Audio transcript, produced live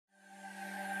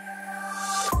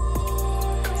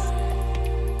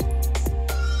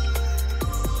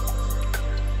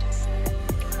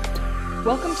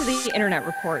Welcome to the Internet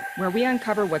Report, where we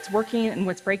uncover what's working and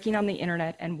what's breaking on the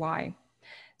internet and why.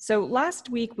 So last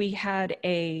week we had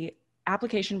a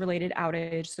application-related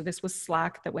outage. So this was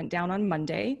Slack that went down on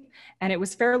Monday, and it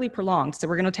was fairly prolonged. So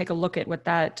we're going to take a look at what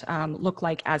that looked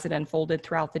like as it unfolded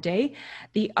throughout the day.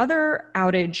 The other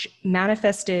outage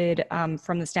manifested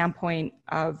from the standpoint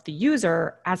of the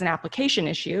user as an application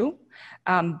issue,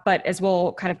 but as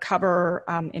we'll kind of cover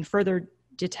in further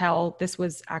detail, this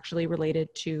was actually related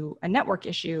to a network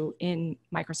issue in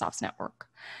Microsoft's network.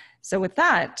 So with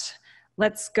that,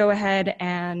 let's go ahead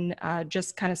and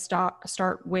just kind of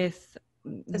start with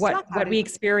what we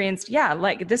experienced. Yeah,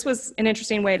 like this was an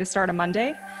interesting way to start a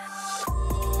Monday.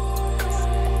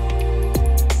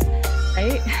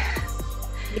 Right?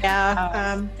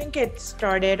 Yeah, I think it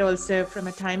started also from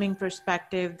a timing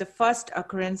perspective. The first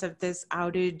occurrence of this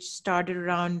outage started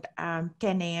around 10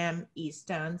 a.m.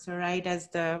 Eastern. So right as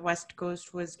the West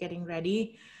Coast was getting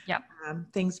ready, yep.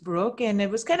 Things broke. And it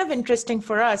was kind of interesting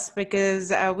for us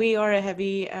because we are a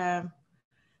heavy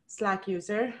Slack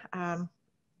user.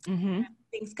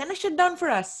 Things kind of shut down for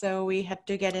us. So we had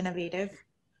to get innovative.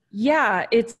 Yeah,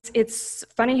 it's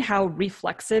funny how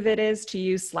reflexive it is to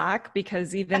use Slack,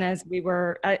 because even as we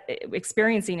were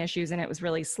experiencing issues and it was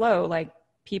really slow, like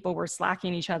people were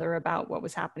slacking each other about what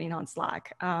was happening on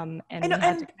Slack. And we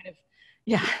had to kind of,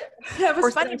 yeah, that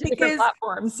was funny because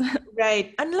platforms.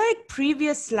 Right. Unlike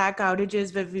previous Slack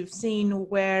outages where we've seen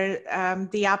where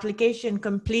the application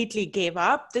completely gave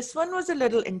up, this one was a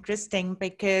little interesting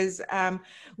because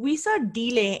we saw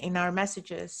delay in our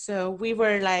messages. So we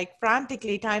were like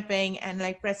frantically typing and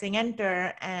like pressing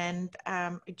enter, and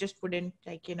it just wouldn't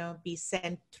be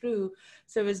sent through.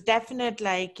 So it was definite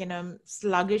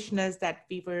sluggishness that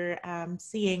we were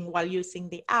seeing while using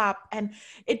the app. And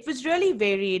it was really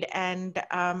varied, and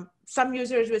some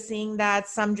users were seeing that,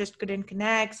 some just couldn't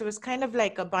connect. So it was kind of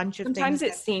like a bunch of Sometimes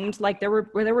things. It seemed like there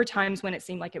were times when it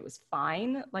seemed like it was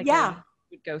fine, like it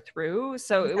would go through.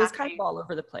 So It was kind of all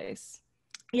over the place.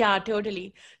 Yeah,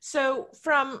 totally. So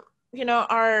from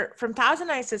from Thousand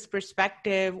Ice's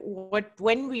perspective,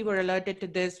 when we were alerted to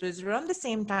this was around the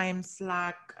same time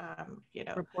Slack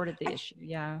reported the issue.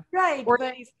 Yeah, right, or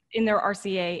at least in their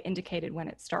RCA indicated when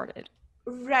it started.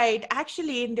 Right.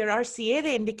 Actually, in their RCA,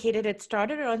 they indicated it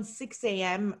started around 6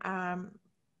 a.m.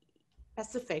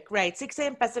 Pacific. Right. 6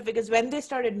 a.m. Pacific is when they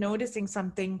started noticing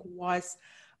something was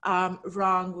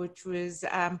wrong, which was,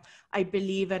 I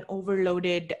believe, an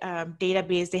overloaded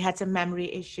database. They had some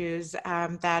memory issues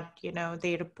that,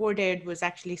 they reported was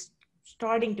actually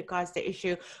starting to cause the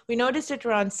issue. We noticed it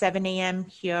around 7 a.m.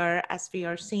 here, as we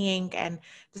are seeing, and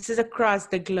this is across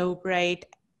the globe, right?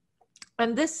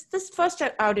 And this first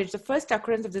outage, the first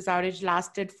occurrence of this outage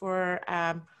lasted for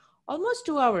almost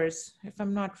 2 hours, if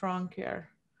I'm not wrong here.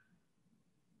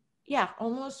 Yeah,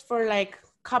 almost for like a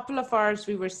couple of hours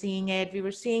we were seeing it. We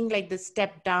were seeing like the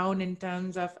step down in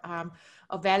terms of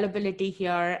availability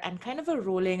here and kind of a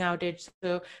rolling outage.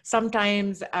 So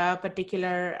sometimes a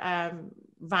particular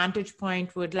vantage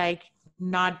point would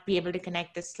not be able to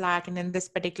connect to Slack. And in this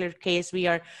particular case, we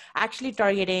are actually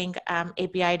targeting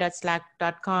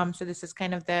api.slack.com. So this is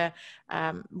kind of the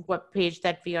web page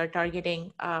that we are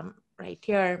targeting right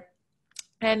here.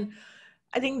 And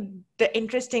I think the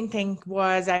interesting thing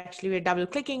was actually we're double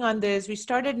clicking on this. We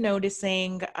started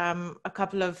noticing a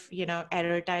couple of,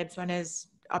 error types. One is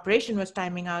operation was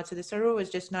timing out. So the server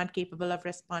was just not capable of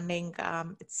responding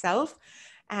itself.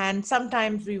 And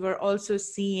sometimes we were also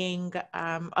seeing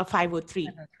a 503.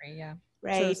 503, yeah.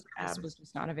 Right. So this was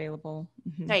just not available.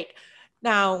 Mm-hmm. Right.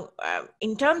 Now,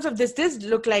 in terms of this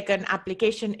looked like an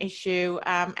application issue.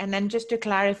 And then just to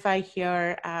clarify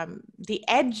here, the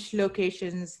edge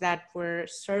locations that were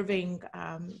serving,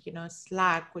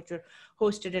 Slack, which were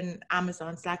hosted in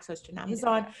Amazon, Slack's hosted in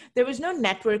Amazon, there was no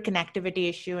network connectivity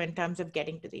issue in terms of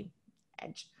getting to the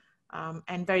edge.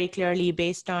 And very clearly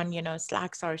based on,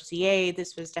 Slack's RCA,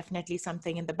 this was definitely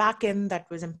something in the backend that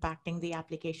was impacting the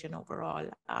application overall.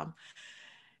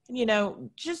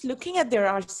 Just looking at their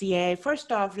RCA,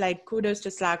 first off, kudos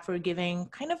to Slack for giving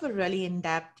kind of a really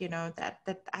in-depth,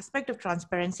 that aspect of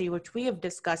transparency, which we have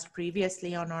discussed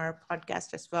previously on our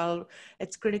podcast as well.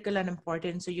 It's critical and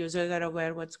important so users are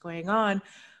aware what's going on.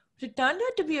 But it turned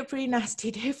out to be a pretty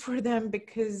nasty day for them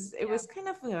because it was kind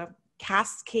of a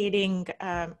cascading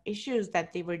issues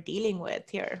that they were dealing with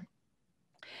here.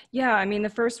 Yeah, I mean, the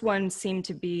first one seemed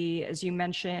to be, as you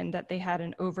mentioned, that they had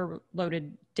an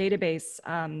overloaded database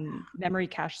memory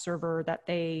cache server that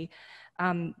they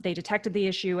They detected the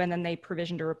issue and then they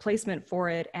provisioned a replacement for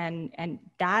it. And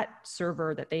that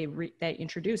server that they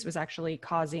introduced was actually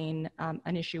causing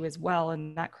an issue as well.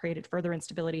 And that created further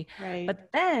instability. Right. But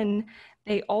then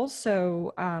they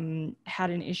also had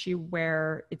an issue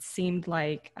where it seemed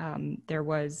like there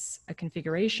was a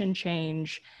configuration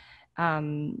change.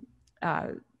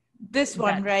 This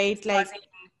one, right? Like,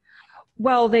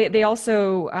 well, they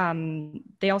also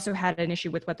had an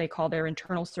issue with what they call their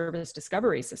internal service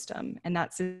discovery system, and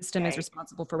that system is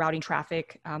responsible for routing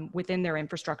traffic within their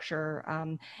infrastructure,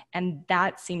 and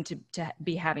that seemed to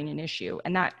be having an issue,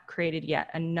 and that created yet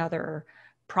another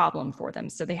problem for them.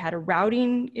 So they had a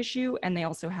routing issue, and they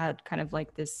also had kind of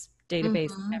like this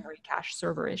database memory cache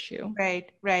server issue.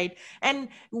 Right. And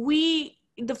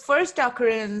the first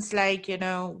occurrence, like,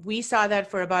 we saw that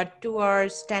for about 2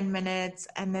 hours, 10 minutes.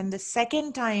 And then the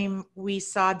second time we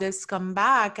saw this come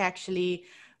back, actually,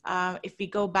 if we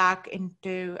go back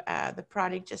into the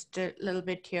product just a little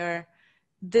bit here,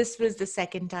 this was the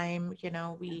second time,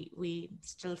 we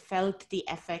still felt the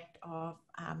effect of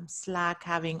Slack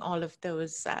having all of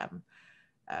those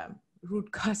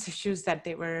root cause issues that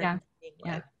they were dealing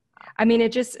with. I mean,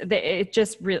 it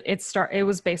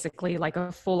was basically like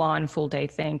a full day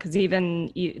thing. Cause they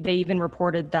even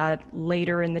reported that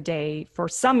later in the day for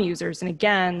some users. And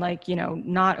again, like,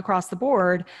 not across the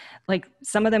board, like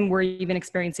some of them were even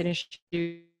experiencing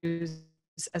issues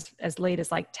as late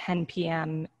as like 10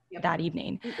 PM that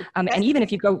evening. And even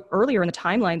if you go earlier in the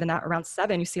timeline than that, around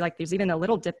 7, you see like there's even a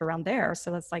little dip around there.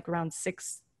 So that's like around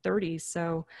 6:30.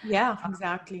 So yeah,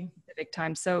 exactly. Big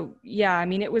time. So yeah, I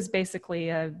mean, it was basically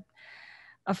a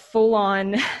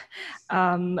full-on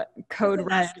code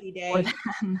red for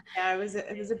them. Yeah,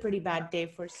 it was a pretty bad day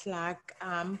for Slack.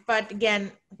 But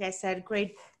again, like I said,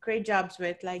 great jobs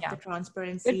with like the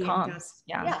transparency. Good comms.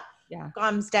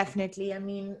 Comms, definitely. I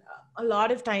mean, a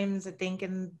lot of times I think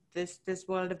in this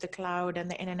world of the cloud and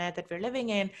the internet that we're living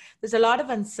in, there's a lot of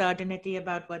uncertainty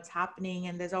about what's happening.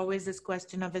 And there's always this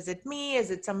question of, is it me? Is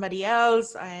it somebody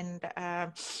else? And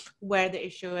where the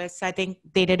issue is. So I think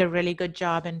they did a really good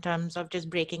job in terms of just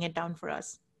breaking it down for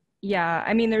us. Yeah,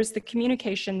 I mean, there's the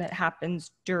communication that happens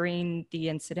during the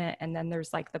incident, and then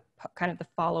there's like the kind of the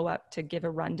follow-up to give a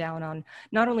rundown on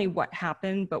not only what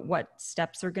happened, but what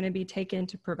steps are going to be taken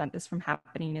to prevent this from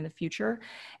happening in the future.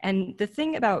 And the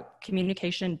thing about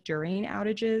communication during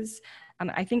outages,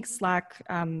 I think Slack,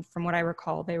 from what I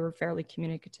recall, they were fairly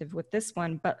communicative with this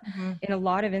one, but in a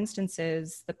lot of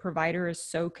instances, the provider is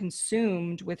so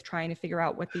consumed with trying to figure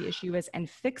out what the issue is and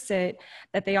fix it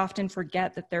that they often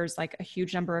forget that there's like a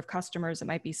huge number of customers that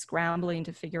might be scrambling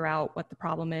to figure out what the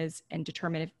problem is and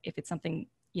determine if it's something,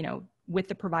 with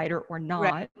the provider or not.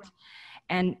 Right.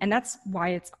 And that's why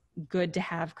it's good to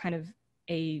have kind of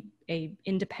a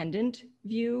independent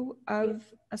view of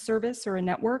a service or a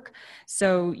network.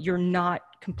 So you're not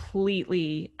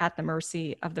completely at the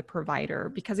mercy of the provider,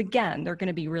 because again, they're going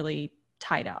to be really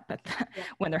tied up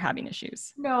when they're having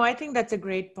issues. No, I think that's a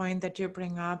great point that you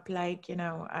bring up, like,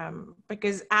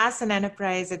 because as an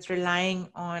enterprise, it's relying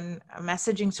on a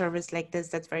messaging service like this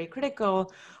that's very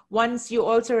critical. Once you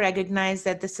also recognize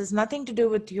that this has nothing to do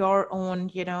with your own,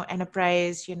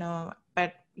 enterprise,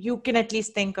 but you can at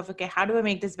least think of, okay, how do I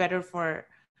make this better for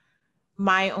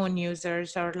my own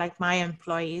users or like my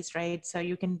employees, right? So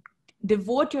you can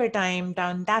devote your time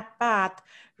down that path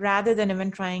rather than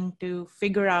even trying to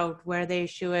figure out where the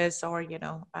issue is or,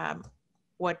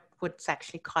 what's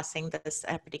actually causing this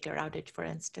particular outage, for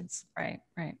instance. Right.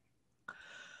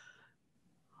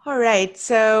 All right.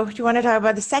 So do you want to talk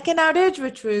about the second outage,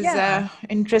 which was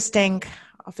interesting?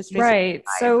 Office 365. Right.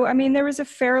 So, I mean, there was a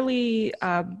fairly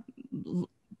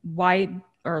wide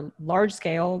or large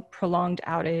scale prolonged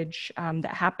outage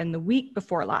that happened the week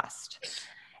before last.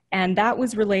 And that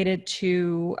was related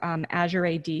to Azure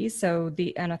AD, so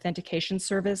an authentication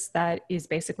service that is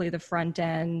basically the front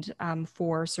end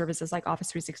for services like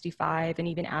Office 365 and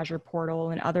even Azure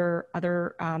Portal and other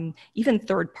even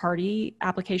third-party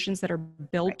applications that are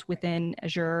built within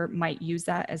Azure might use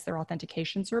that as their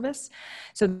authentication service.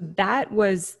 So that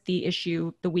was the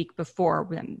issue the week before,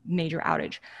 the major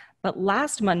outage. But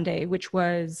last Monday, which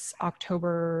was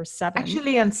October 7th.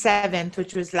 Actually on 7th,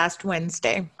 which was last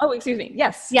Wednesday. Oh, excuse me.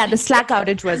 Yes. Yeah, the Slack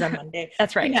outage was on Monday.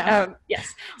 That's right.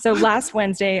 Yes. So last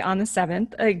Wednesday on the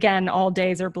 7th, again, all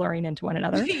days are blurring into one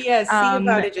another. Yes, sea of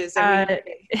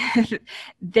outages.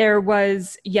 There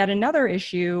was yet another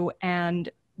issue,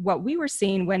 and what we were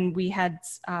seeing when we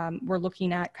were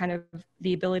looking at kind of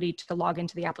the ability to log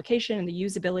into the application and the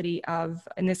usability of,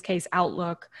 in this case,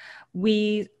 Outlook,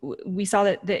 we saw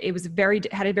that it was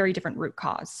had a very different root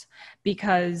cause,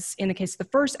 because in the case of the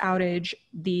first outage,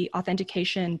 the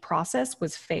authentication process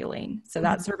was failing. So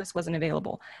that service wasn't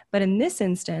available. But in this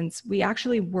instance, we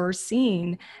actually were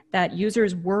seeing that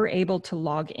users were able to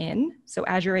log in. So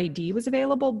Azure AD was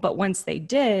available, but once they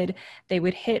did, they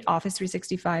would hit Office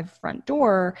 365 front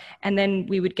door, and then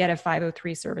we would get a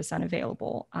 503 service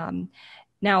unavailable.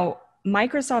 Now,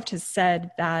 Microsoft has said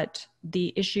that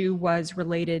the issue was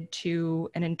related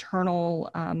to an internal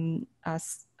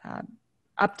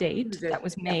update that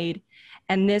was made,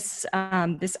 and this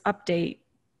update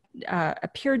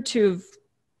appeared to have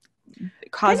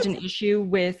caused an issue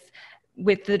with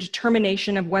the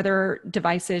determination of whether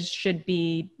devices should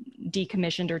be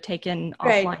decommissioned or taken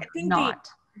offline or not.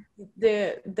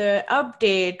 The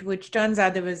update, which turns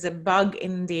out there was a bug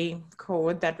in the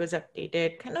code that was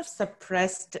updated, kind of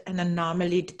suppressed an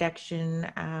anomaly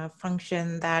detection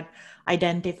function that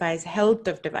identifies health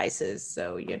of devices.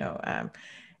 So,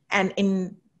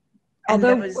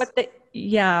 although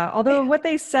what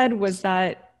they said was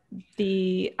that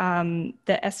the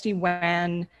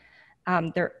SD-WAN,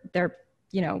 their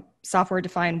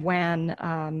software-defined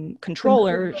WAN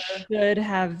controller should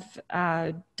have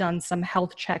done some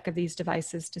health check of these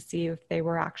devices to see if they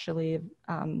were actually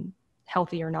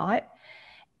healthy or not.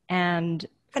 And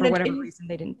for whatever reason,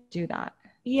 they didn't do that.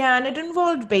 Yeah, and it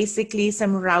involved basically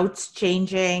some routes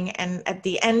changing. And at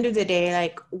the end of the day,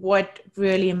 like, what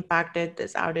really impacted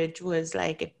this outage was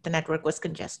the network was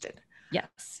congested.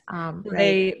 Yes.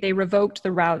 They revoked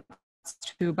the route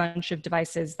to a bunch of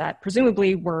devices that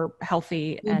presumably were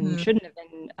healthy and shouldn't have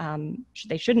been,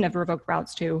 they shouldn't have revoked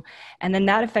routes to. And then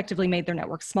that effectively made their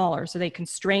network smaller. So they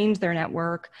constrained their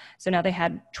network. So now they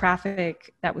had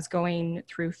traffic that was going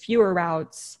through fewer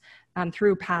routes,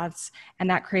 through paths, and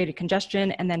that created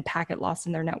congestion and then packet loss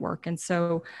in their network. And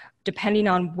so depending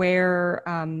on where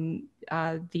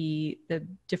the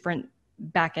different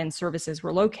backend services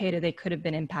were located, they could have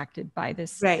been impacted by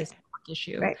this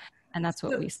issue. Right. And that's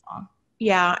what we saw.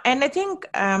 Yeah, and I think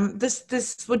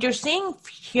this what you're seeing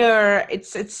here,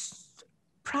 it's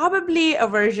probably a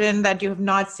version that you have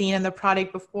not seen in the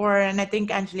product before. And I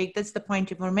think, Angelique, that's the point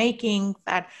you were making,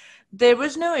 that there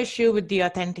was no issue with the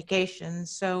authentication.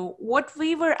 So what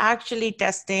we were actually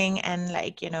testing and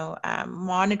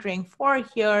monitoring for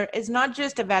here is not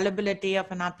just availability of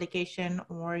an application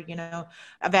or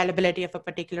availability of a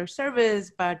particular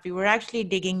service, but we were actually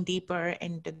digging deeper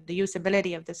into the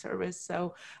usability of the service.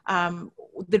 So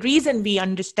the reason we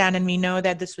understand and we know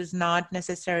that this was not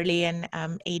necessarily an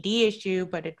AD issue,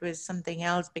 but it was something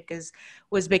else because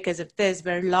of this,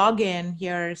 where login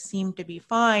here seemed to be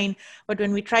fine. But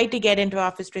when we tried to get into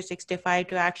Office 365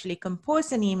 to actually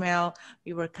compose an email,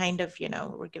 we were kind of,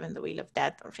 we're given the wheel of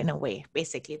death, or in a way,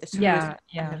 basically the service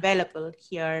was unavailable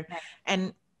here. Right.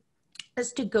 And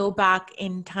just to go back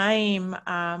in time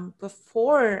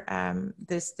before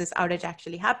this outage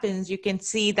actually happens, you can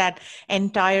see that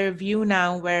entire view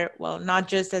now where, well, not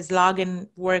just as login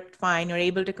worked fine, you're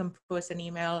able to compose an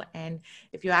email. And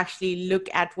if you actually look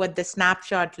at what the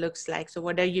snapshot looks like, so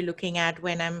what are you looking at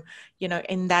when I'm,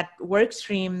 in that work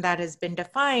stream that has been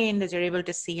defined, is you're able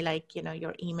to see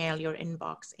your email, your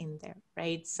inbox in there,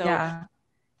 right? So yeah.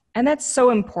 And that's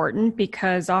so important,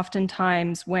 because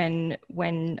oftentimes when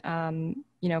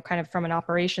kind of from an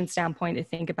operation standpoint, they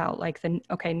think about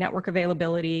network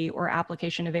availability or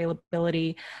application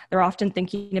availability. They're often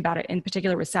thinking about it in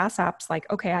particular with SaaS apps,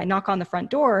 okay, I knock on the front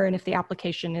door, and if the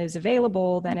application is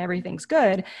available, then everything's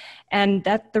good. And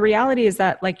that the reality is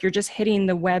that you're just hitting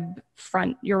the web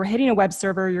front, you're hitting a web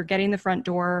server, you're getting the front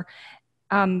door.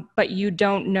 But you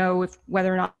don't know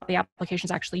whether or not the application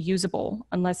is actually usable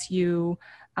unless you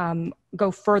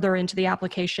go further into the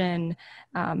application,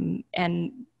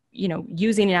 and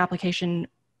using an application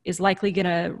is likely going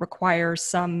to require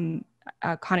some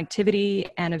connectivity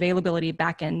and availability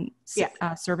backend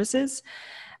services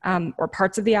or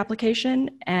parts of the application.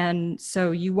 And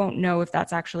so you won't know if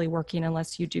that's actually working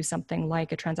unless you do something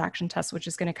like a transaction test, which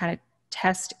is going to kind of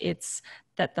test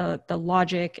that the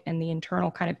logic and the internal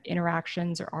kind of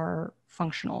interactions are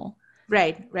functional.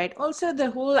 Right. Also,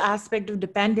 the whole aspect of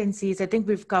dependencies, I think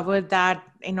we've covered that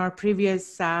in our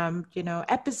previous,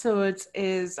 episodes,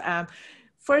 is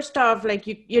first off,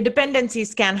 your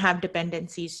dependencies can have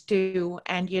dependencies too.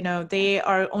 And, they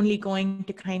are only going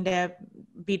to kind of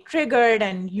be triggered,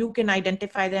 and you can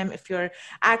identify them if you're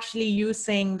actually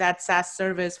using that SaaS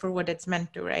service for what it's meant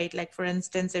to, right? Like for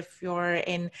instance, if you're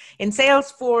in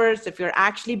Salesforce, if you're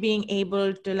actually being able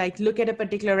to like look at a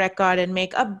particular record and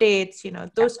make updates,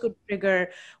 those could trigger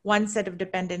one set of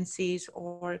dependencies,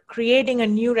 or creating a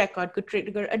new record could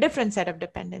trigger a different set of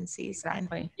dependencies.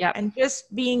 Exactly. And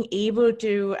just being able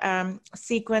to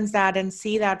sequence that and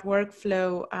see that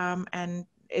workflow, and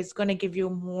is going to give you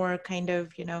more kind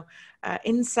of,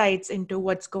 insights into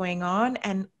what's going on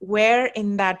and where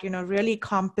in that, really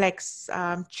complex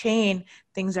chain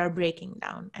things are breaking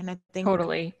down. And I think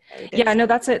totally. Yeah, no,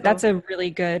 that's a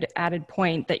really good added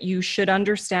point, that you should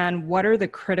understand what are the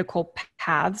critical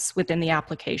paths within the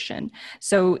application.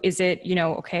 So is it,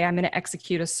 okay, I'm going to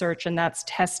execute a search and that's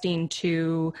testing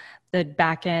to the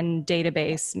backend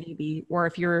database maybe, or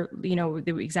if you're,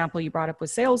 the example you brought up with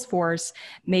Salesforce,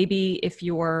 maybe if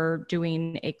you're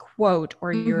doing a quote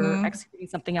or you're executing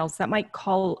something else, that might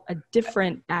call a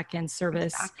different backend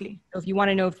service. Exactly. So if you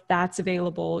want to know if that's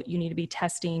available, you need to be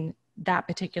testing that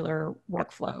particular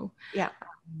workflow. Yeah.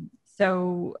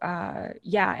 So,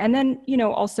 yeah. And then,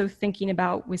 also thinking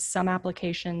about with some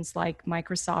applications like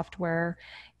Microsoft, where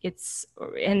it's,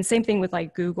 and same thing with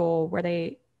like Google,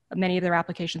 where many of their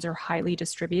applications are highly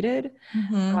distributed.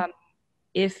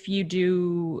 If you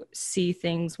do see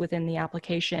things within the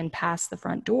application past the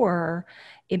front door,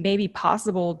 it may be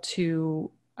possible to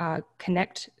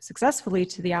connect successfully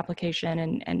to the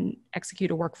application and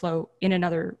execute a workflow in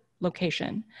another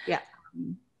location. Yeah.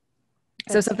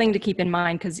 So something to keep in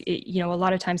mind, because a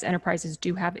lot of times enterprises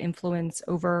do have influence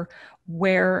over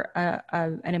where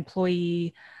an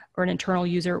employee or an internal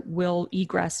user will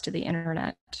egress to the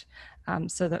internet.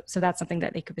 So that's something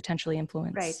that they could potentially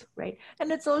influence. Right.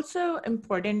 And it's also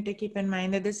important to keep in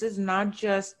mind that this is not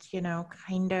just,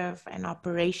 kind of an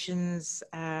operations,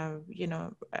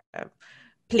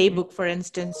 playbook, for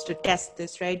instance, to test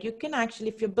this, right? You can actually,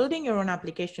 if you're building your own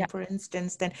application, for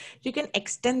instance, then you can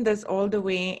extend this all the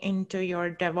way into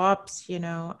your DevOps,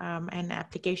 and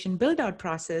application build out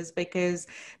process, because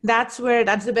that's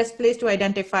the best place to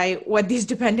identify what these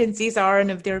dependencies are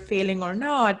and if they're failing or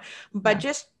not. But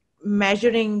just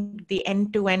measuring the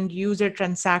end-to-end user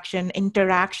transaction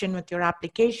interaction with your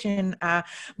application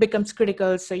becomes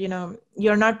critical. So,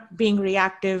 you're not being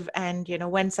reactive and,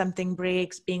 when something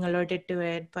breaks, being alerted to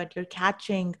it, but you're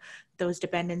catching those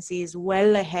dependencies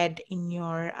well ahead in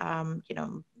your,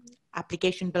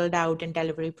 application build out and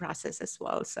delivery process as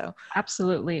well. So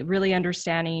absolutely, really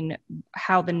understanding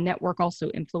how the network also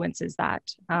influences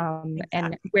that,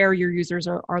 and where your users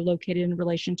are located in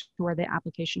relation to where the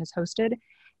application is hosted.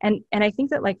 And I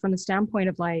think that, like, from the standpoint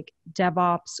of like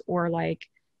DevOps or like,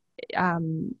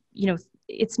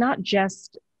 it's not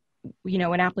just,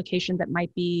 an application that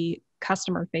might be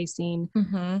customer facing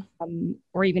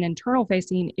or even internal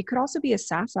facing. It could also be a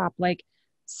SaaS app. Like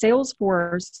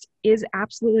Salesforce is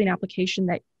absolutely an application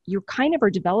that you kind of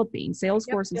are developing.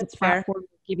 Salesforce is a platform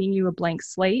giving you a blank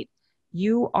slate.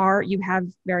 You have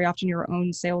very often your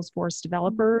own Salesforce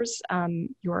developers.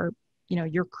 You're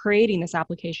creating this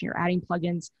application, you're adding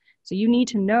plugins. So you need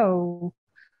to know,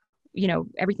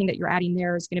 everything that you're adding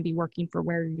there is going to be working for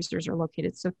where your users are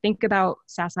located. So think about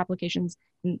SaaS applications.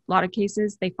 In a lot of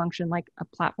cases, they function like a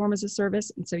platform as a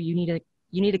service. And so you need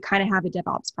to kind of have a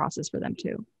DevOps process for them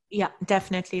too. Yeah,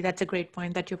 definitely. That's a great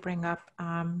point that you bring up.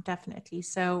 Definitely.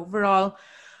 So overall,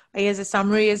 I guess a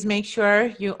summary is make sure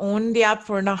you own the app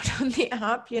or not own the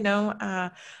app,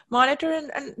 monitor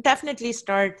and definitely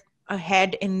start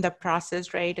ahead in the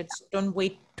process, right? Don't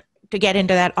wait to get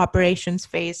into that operations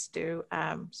phase to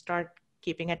start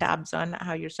keeping a tabs on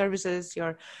how your services,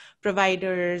 your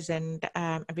providers, and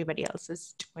everybody else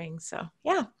is doing. So,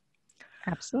 yeah.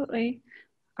 Absolutely.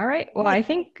 All right. Well, I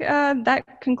think that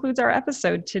concludes our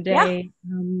episode today.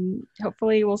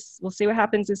 Hopefully we'll see what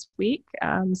happens this week.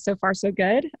 So far, so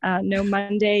good. No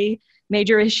Monday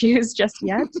major issues just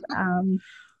yet.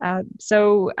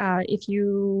 So if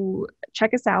you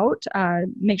check us out,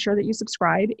 make sure that you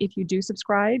subscribe. If you do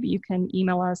subscribe, you can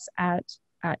email us at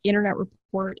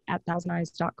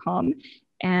internetreport@thousandeyes.com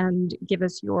and give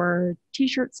us your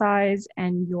t-shirt size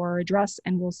and your address,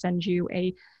 and we'll send you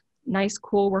a nice,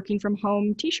 cool working from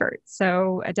home t-shirt.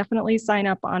 So definitely sign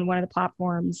up on one of the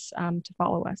platforms to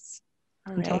follow us.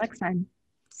 Until next time.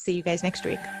 See you guys next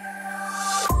week.